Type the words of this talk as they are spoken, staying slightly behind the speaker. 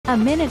A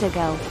minute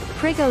ago,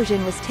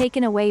 Prigozin was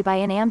taken away by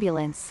an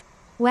ambulance.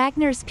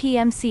 Wagner's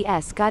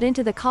PMCs got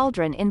into the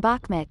cauldron in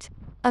Bahmut.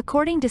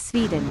 According to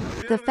Sweden,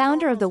 the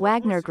founder of the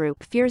Wagner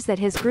group fears that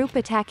his group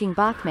attacking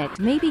Bahmut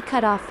may be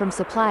cut off from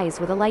supplies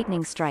with a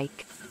lightning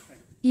strike.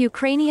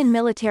 Ukrainian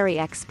military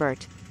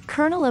expert,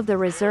 Colonel of the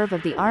Reserve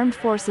of the Armed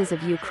Forces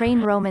of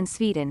Ukraine Roman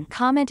Sweden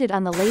commented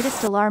on the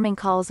latest alarming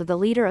calls of the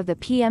leader of the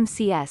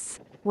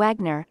PMCs,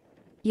 Wagner,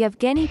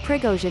 Yevgeny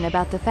Prigozhin,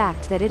 about the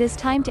fact that it is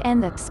time to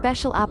end the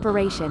special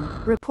operation,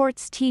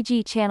 reports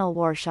TG channel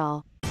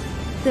Warshall.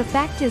 The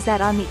fact is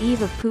that on the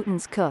eve of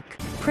Putin's coup,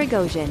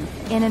 Prigozhin,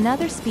 in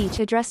another speech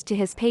addressed to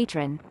his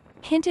patron,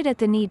 hinted at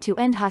the need to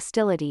end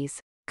hostilities,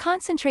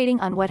 concentrating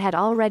on what had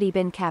already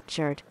been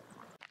captured.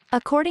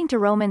 According to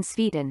Roman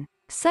Sweden,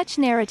 such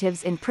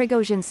narratives in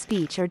Prigozhin's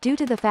speech are due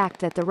to the fact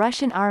that the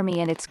Russian army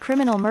and its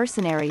criminal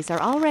mercenaries are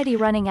already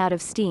running out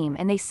of steam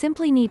and they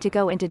simply need to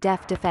go into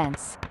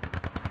defense.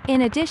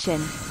 In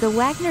addition, the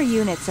Wagner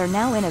units are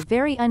now in a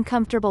very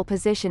uncomfortable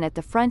position at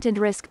the front and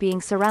risk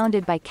being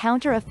surrounded by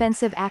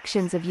counter-offensive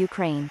actions of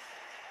Ukraine.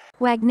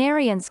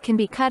 Wagnerians can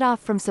be cut off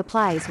from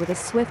supplies with a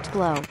swift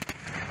blow.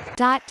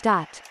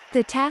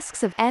 The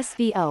tasks of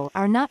SVO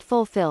are not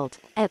fulfilled,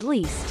 at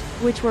least,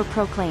 which were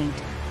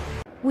proclaimed.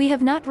 We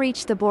have not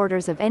reached the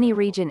borders of any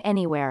region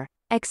anywhere,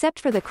 except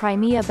for the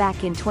Crimea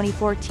back in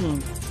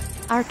 2014.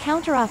 Our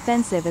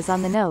counter-offensive is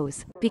on the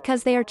nose,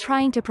 because they are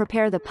trying to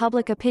prepare the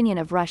public opinion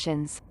of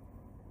Russians.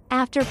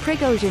 After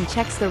Prigozhin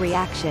checks the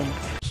reaction,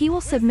 he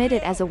will submit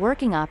it as a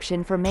working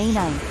option for May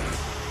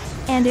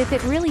 9th. And if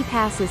it really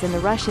passes and the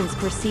Russians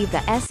perceive the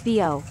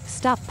SVO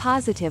stop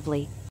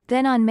positively,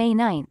 then on May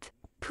 9th,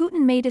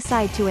 Putin may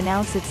decide to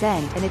announce its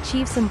end and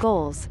achieve some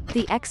goals,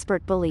 the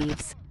expert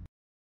believes.